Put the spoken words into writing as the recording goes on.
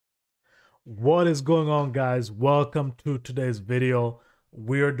What is going on, guys? Welcome to today's video.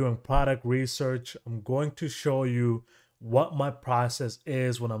 We are doing product research. I'm going to show you what my process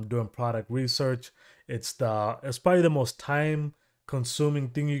is when I'm doing product research. It's probably the most time consuming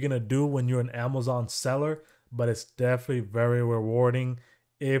thing you're gonna do when you're an Amazon seller, but it's definitely very rewarding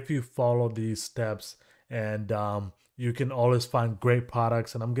if you follow these steps. And you can always find great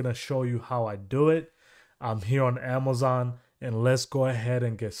products. And I'm gonna show you how I do it. I'm here on Amazon, and let's go ahead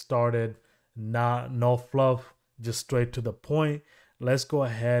and get started. Not no fluff, just straight to the point. Let's go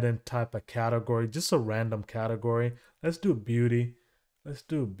ahead and type a category, just a random category. Let's do beauty. Let's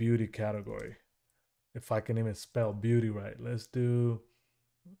do beauty category. If I can even spell beauty right. Let's do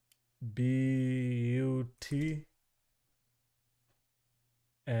B-U-T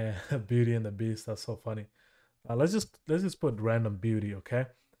and Beauty and the Beast. That's so funny. Let's just put random beauty, okay?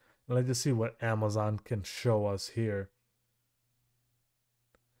 Let's just see what Amazon can show us here.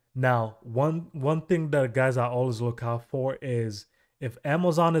 Now, one thing that guys I always look out for is if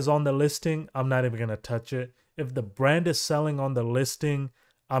Amazon is on the listing, I'm not even gonna touch it. If the brand is selling on the listing,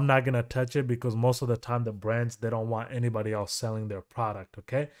 I'm not gonna touch it because most of the time the brands they don't want anybody else selling their product.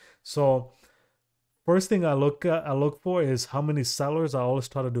 Okay, so first thing I look for is how many sellers. I always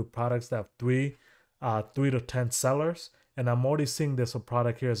try to do products that have three to 10 sellers, and I'm already seeing this a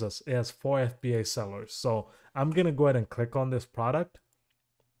product here it has 4 FBA sellers. So I'm gonna go ahead and click on this product.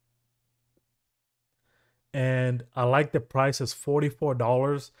 And I like the price is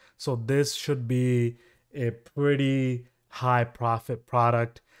 $44. So this should be a pretty high profit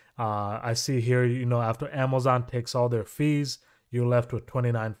product. I see here, after Amazon takes all their fees, you're left with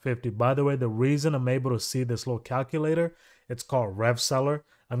 $29.50. By the way, the reason I'm able to see this little calculator, it's called RevSeller.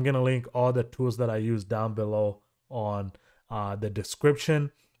 I'm gonna link all the tools that I use down below on the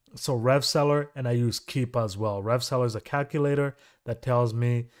description. So RevSeller, and I use Keepa as well. RevSeller is a calculator that tells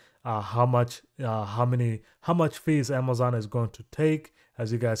me how much fees Amazon is going to take.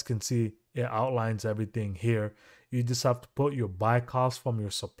 As you guys can see, it outlines everything here. You just have to put your buy cost from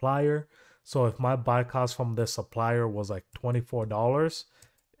your supplier. So if my buy cost from the supplier was like $24,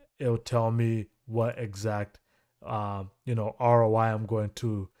 it'll tell me what exact ROI I'm going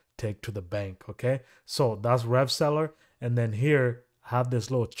to take to the bank. Okay, so that's RevSeller. And then here I have this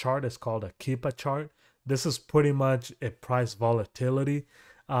little chart. It's called a Keepa chart. This is pretty much a price volatility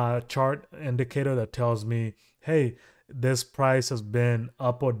chart indicator that tells me, hey, this price has been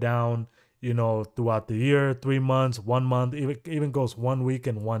up or down, throughout the year, 3 months, 1 month, even goes 1 week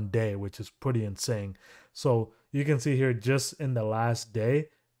and 1 day, which is pretty insane. So you can see here, just in the last day,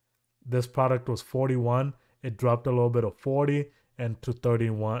 this product was 41. It dropped a little bit of 40 and to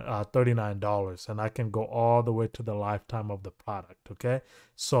 $39. And I can go all the way to the lifetime of the product. Okay.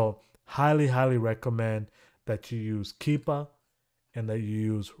 So highly recommend that you use Keepa and that you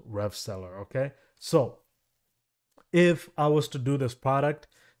use RevSeller. Okay. So if I was to do this product,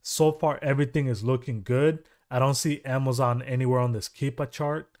 so far everything is looking good. I don't see Amazon anywhere on this Keepa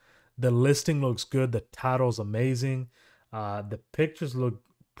chart. The listing looks good. The title's amazing. The pictures look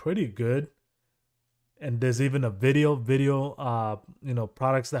pretty good. And there's even a video,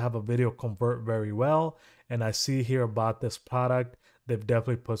 products that have a video convert very well. And I see here about this product, they've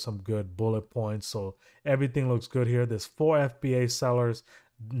definitely put some good bullet points. So everything looks good here. There's 4 FBA sellers.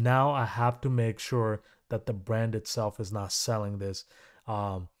 Now I have to make sure that the brand itself is not selling this.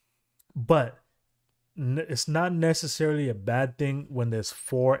 But it's not necessarily a bad thing when there's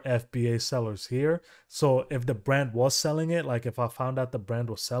 4 FBA sellers here. So if the brand was selling it, like if I found out the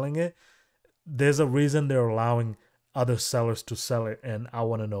brand was selling it, there's a reason they're allowing other sellers to sell it, and I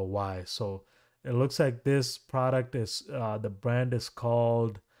want to know why. So it looks like this product is the brand is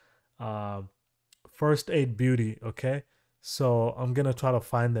called First Aid Beauty. Okay, so I'm gonna try to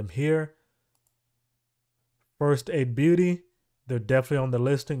find them here. First Aid Beauty, they're definitely on the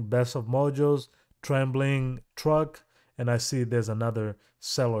listing. Best of Mojos, Trembling Truck, and I see there's another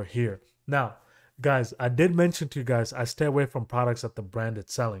seller here. Now, guys, I did mention to you guys I stay away from products that the brand is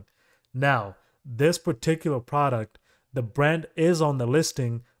selling. Now, this particular product, the brand is on the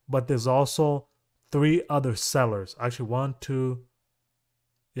listing, but there's also 3 other sellers. Actually, 1, 2,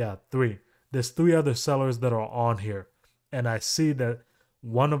 3. There's 3 other sellers that are on here. And I see that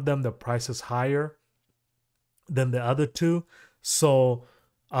one of them, the price is higher than the other 2. So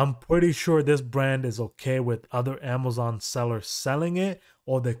I'm pretty sure this brand is okay with other Amazon sellers selling it,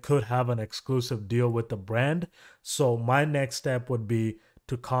 or they could have an exclusive deal with the brand. So my next step would be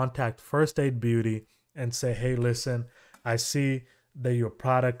to contact First Aid Beauty and say, hey, listen, I see that your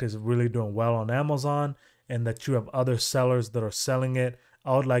product is really doing well on Amazon and that you have other sellers that are selling it.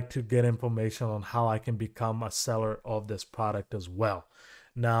 I would like to get information on how I can become a seller of this product as well.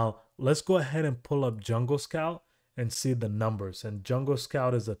 Now, let's go ahead and pull up Jungle Scout and see the numbers. And Jungle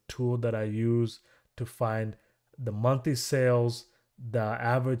Scout is a tool that I use to find the monthly sales, the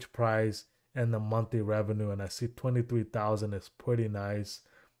average price, and the monthly revenue. And I see 23,000 is pretty nice.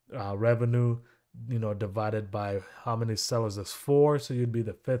 Revenue, divided by how many sellers is four. So you'd be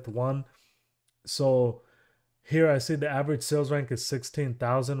the fifth one. So here I see the average sales rank is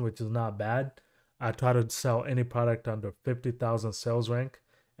 16,000, which is not bad. I try to sell any product under 50,000 sales rank,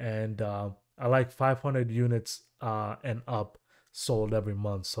 and I like 500 units and up sold every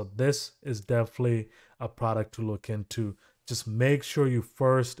month. So this is definitely a product to look into. Just make sure you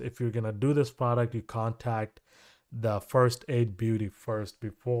first, if you're gonna do this product, you contact the First Aid Beauty first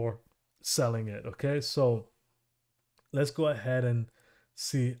before selling it. Okay, so let's go ahead and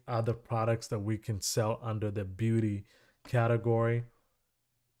see other products that we can sell under the beauty category.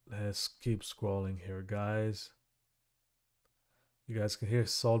 Let's keep scrolling here, guys. You guys can hear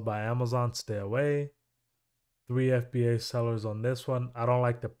sold by Amazon, stay away. 3 FBA sellers on this one. I don't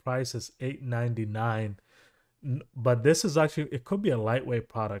like the price, it's $8.99. But this is actually, it could be a lightweight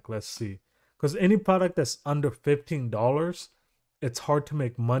product. Let's see. Because any product that's under $15, it's hard to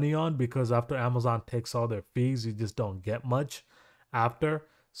make money on, because after Amazon takes all their fees, you just don't get much after.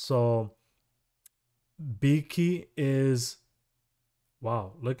 So Beaky is,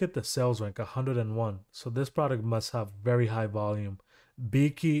 wow, look at the sales rank, 101. So this product must have very high volume.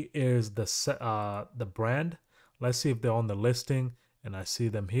 Beaky is the brand. Let's see if they're on the listing, and I see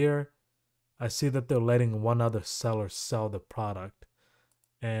them here. I see that they're letting one other seller sell the product.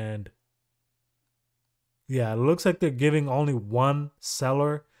 And yeah, it looks like they're giving only one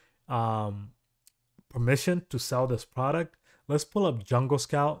seller permission to sell this product. Let's pull up Jungle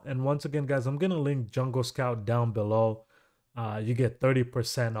Scout. And once again, guys, I'm going to link Jungle Scout down below. You get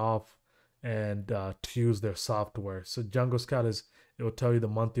 30% off and to use their software. So Jungle Scout it will tell you the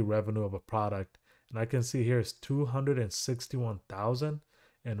monthly revenue of a product. And I can see here it's 261,000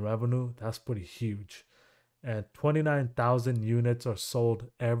 in revenue. That's pretty huge. And 29,000 units are sold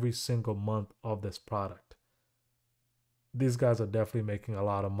every single month of this product. These guys are definitely making a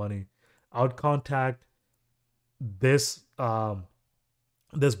lot of money. I would contact this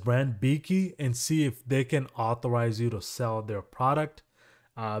this brand Beaky and see if they can authorize you to sell their product,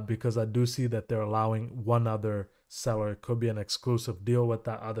 because I do see that they're allowing one other seller. It could be an exclusive deal with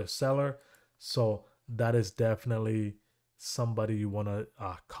that other seller. So that is definitely somebody you want to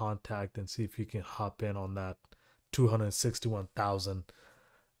contact and see if you can hop in on that 261,000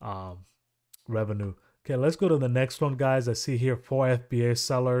 revenue. Okay, let's go to the next one, guys. I see here 4 FBA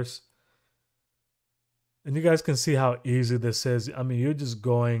sellers. And you guys can see how easy this is. I mean, you're just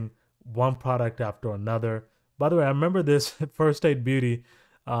going one product after another. By the way, I remember this First Aid Beauty.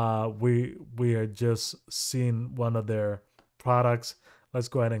 We are just seeing one of their products. Let's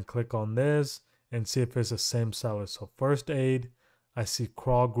go ahead and click on this and see if it's the same seller. So First Aid, I see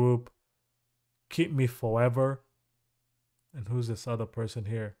Crawl Group, Keep Me Forever. And who's this other person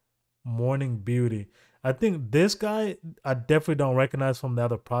here? Morning Beauty. I think this guy I definitely don't recognize from the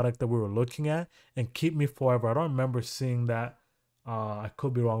other product that we were looking at. And Keep Me Forever, I don't remember seeing that. I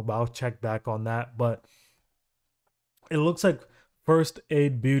could be wrong, but I'll check back on that. But it looks like First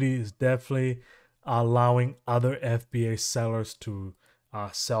Aid Beauty is definitely allowing other FBA sellers to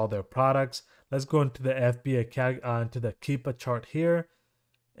sell their products. Let's go into the FBA into the Keepa chart here,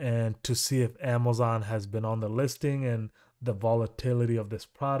 and to see if Amazon has been on the listing and the volatility of this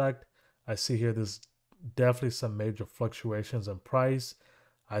product. I see here there's definitely some major fluctuations in price.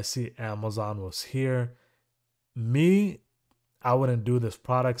 I see Amazon was here. I wouldn't do this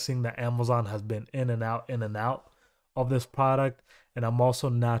product, seeing that Amazon has been in and out of this product. And I'm also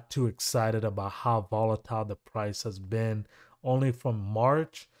not too excited about how volatile the price has been. Only from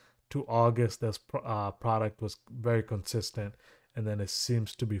March to August, this product was very consistent, and then it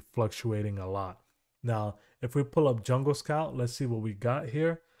seems to be fluctuating a lot. Now, if we pull up Jungle Scout, let's see what we got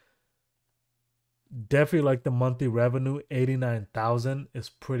here. Definitely like the monthly revenue, 89,000 is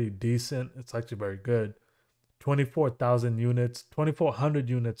pretty decent. It's actually very good. 24,000 units, 2,400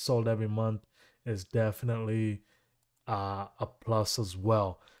 units sold every month is definitely a plus as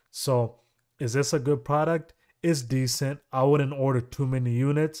well. So is this a good product? It's decent. I wouldn't order too many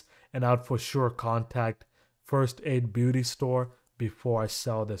units, and I'd for sure contact First Aid Beauty Store before I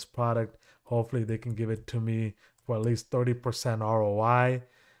sell this product. Hopefully they can give it to me for at least 30% ROI.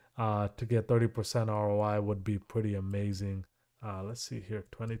 To get 30% ROI would be pretty amazing. Let's see here,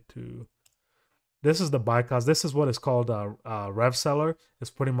 22. This is the buy cost. This is what is called a rev seller.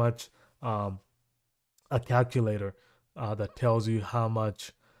 It's pretty much a calculator that tells you how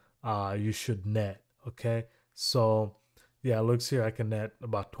much you should net. Okay, so Yeah, it looks here I can net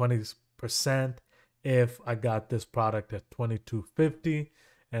about 20% if I got this product at 22.50.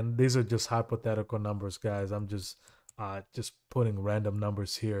 And these are just hypothetical numbers, guys. I'm just putting random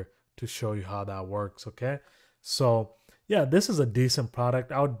numbers here to show you how that works, okay? So, yeah, this is a decent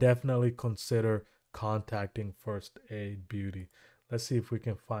product. I would definitely consider contacting First Aid Beauty. Let's see if we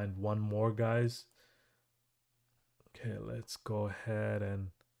can find one more, guys. Okay, let's go ahead and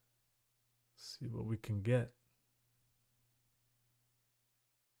see what we can get.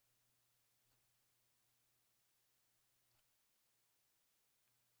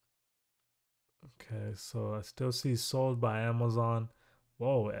 Okay, so I still see sold by Amazon.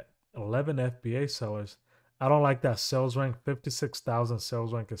 Whoa, 11 FBA sellers. I don't like that sales rank. 56,000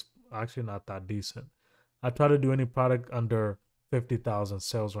 sales rank is actually not that decent. I try to do any product under 50,000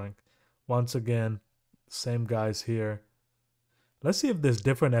 sales rank. Once again, same guys here. Let's see if there's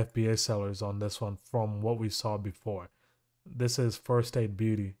different FBA sellers on this one from what we saw before. This is First Aid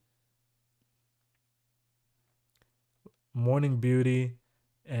Beauty, Morning Beauty,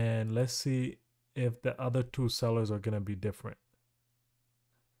 and let's see if the other two sellers are going to be different.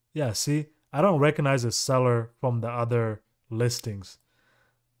 Yeah, see, I don't recognize a seller from the other listings.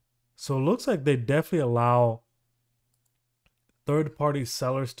 So it looks like they definitely allow third party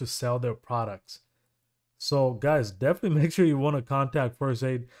sellers to sell their products. So guys, definitely make sure you want to contact First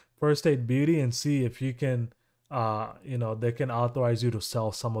Aid Beauty and see if you can they can authorize you to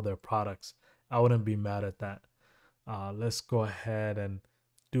sell some of their products. I wouldn't be mad at that. Let's go ahead and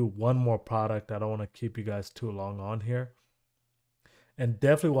do one more product. I don't want to keep you guys too long on here. And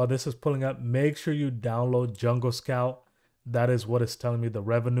definitely while this is pulling up, make sure you download Jungle Scout. That is what it's telling me the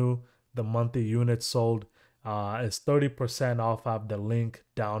revenue, the monthly units sold is 30% off. I have the link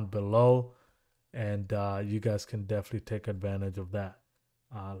down below, and you guys can definitely take advantage of that.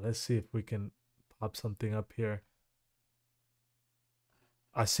 Let's see if we can pop something up here.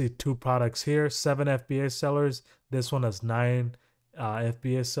 I see two products here, 7 FBA sellers. This one has 9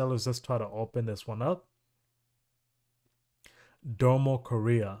 FBA sellers. Let's try to open this one up. Dermo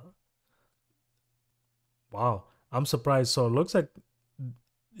Korea. Wow, I'm surprised. So it looks like,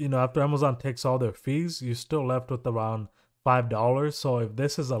 after Amazon takes all their fees, you're still left with around $5. So if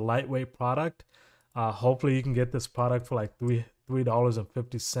this is a lightweight product, hopefully you can get this product for like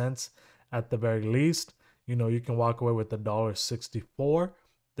 $3.50 at the very least. You can walk away with $1.64.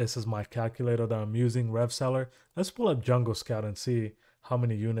 This is my calculator that I'm using, RevSeller. Let's pull up Jungle Scout and see how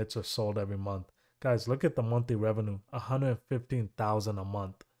many units are sold every month. Guys, look at the monthly revenue, $115,000 a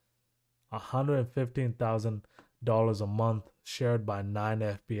month. $115,000 a month shared by 9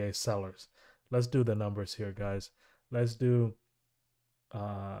 FBA sellers. Let's do the numbers here, guys. Let's do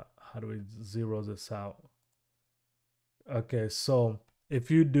how do we zero this out? Okay, so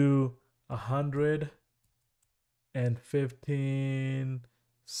if you do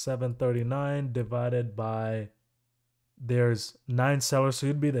 115,739 divided by, there's 9 sellers, so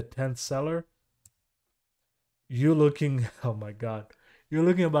you'd be the 10th seller. You're looking, oh my god, you're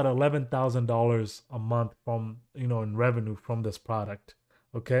looking about $11,000 a month from in revenue from this product.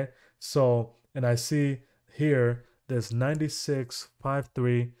 Okay, so and I see here there's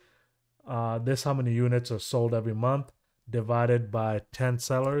 9653. This how many units are sold every month divided by 10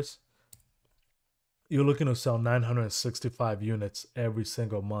 sellers. You're looking to sell 965 units every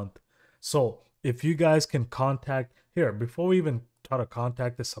single month. So if you guys can contact here before we even try to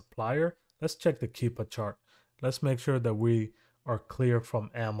contact the supplier, let's check the Keepa chart. Let's make sure that we are clear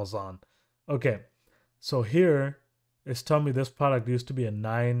from Amazon. Okay, so here it's telling me this product used to be a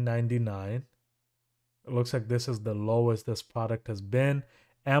 $9.99. It looks like this is the lowest this product has been.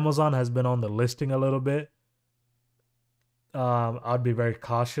 Amazon has been on the listing a little bit. I'd be very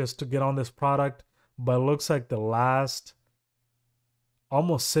cautious to get on this product, but it looks like the last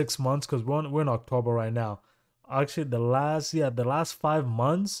almost 6 months, because we're in October right now. Actually, the last 5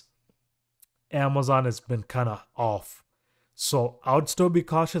 months, Amazon has been kind of off. So I would still be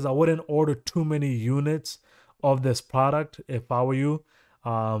cautious. I wouldn't order too many units of this product if I were you.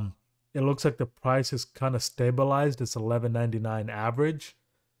 It looks like the price is kind of stabilized. It's $11.99 average.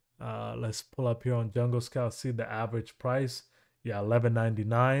 Let's pull up here on Jungle Scout, see the average price. Yeah,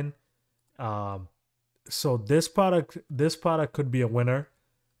 $11.99. So this product could be a winner.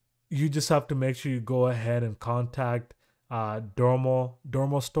 You just have to make sure you go ahead and contact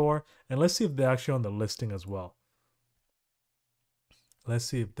Dermo store, and let's see if they're actually on the listing as well. Let's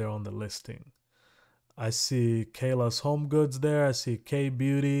see if they're on the listing. I see Kayla's Home Goods there. I see K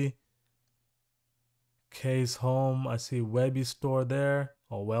Beauty, K's Home. I see Webby store there,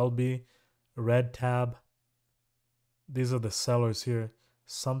 or Welby, Red Tab. These are the sellers here.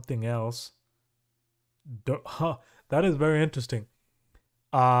 Something else. that is very interesting.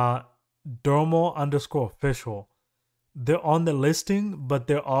 Uh, Dermo underscore official. They're on the listing, but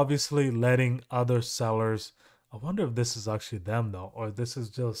they're obviously letting other sellers. I wonder if this is actually them though, or this is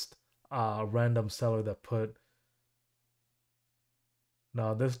just a random seller that put.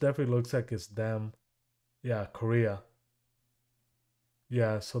 No, this definitely looks like it's them. Yeah, Korea.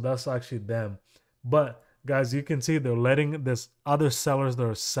 Yeah, so that's actually them. But guys, you can see they're letting this other sellers that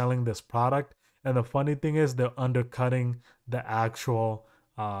are selling this product. And the funny thing is they're undercutting the actual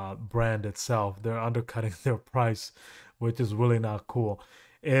brand itself. They're undercutting their price, which is really not cool.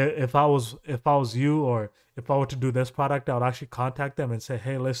 If I was you, or if I were to do this product, I would actually contact them and say,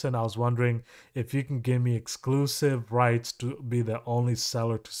 hey, listen, I was wondering if you can give me exclusive rights to be the only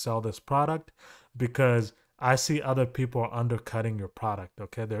seller to sell this product, because I see other people are undercutting your product.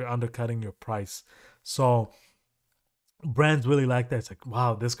 Okay, they're undercutting your price. So brands really like that. It's like,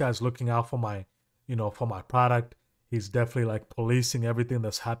 wow, this guy's looking out for my, for my product. He's definitely like policing everything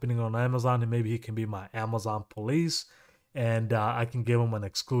that's happening on Amazon, and maybe he can be my Amazon police, and I can give him an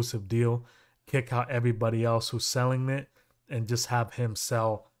exclusive deal, kick out everybody else who's selling it, and just have him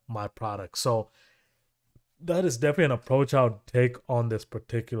sell my product. So that is definitely an approach I would take on this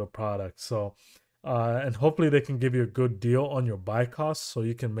particular product. So, and hopefully they can give you a good deal on your buy costs, so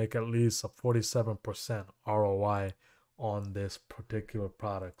you can make at least a 47% ROI on this particular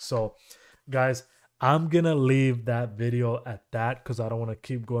product. So, guys, I'm gonna leave that video at that because I don't want to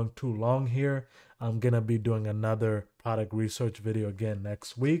keep going too long here. I'm gonna be doing another product research video again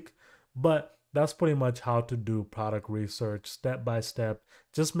next week, but that's pretty much how to do product research step by step.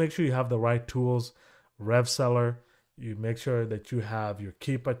 Just make sure you have the right tools, rev seller. You make sure that you have your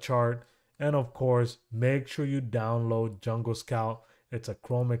Keepa chart, and of course make sure you download Jungle Scout. It's a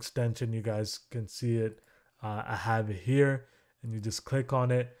Chrome extension. You guys can see it. I have it here, and you just click on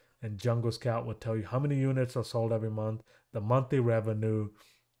it, and Jungle Scout will tell you how many units are sold every month, the monthly revenue,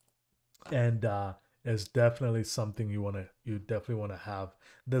 and it's definitely something you definitely want to have.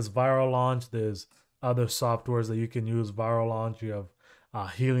 There's Viral Launch. There's other softwares that you can use. Viral Launch. You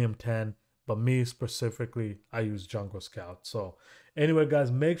have Helium 10, but me specifically, I use Jungle Scout. So anyway,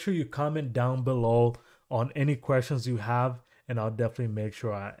 guys, make sure you comment down below on any questions you have, and I'll definitely make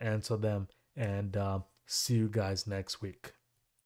sure I answer them. And see you guys next week.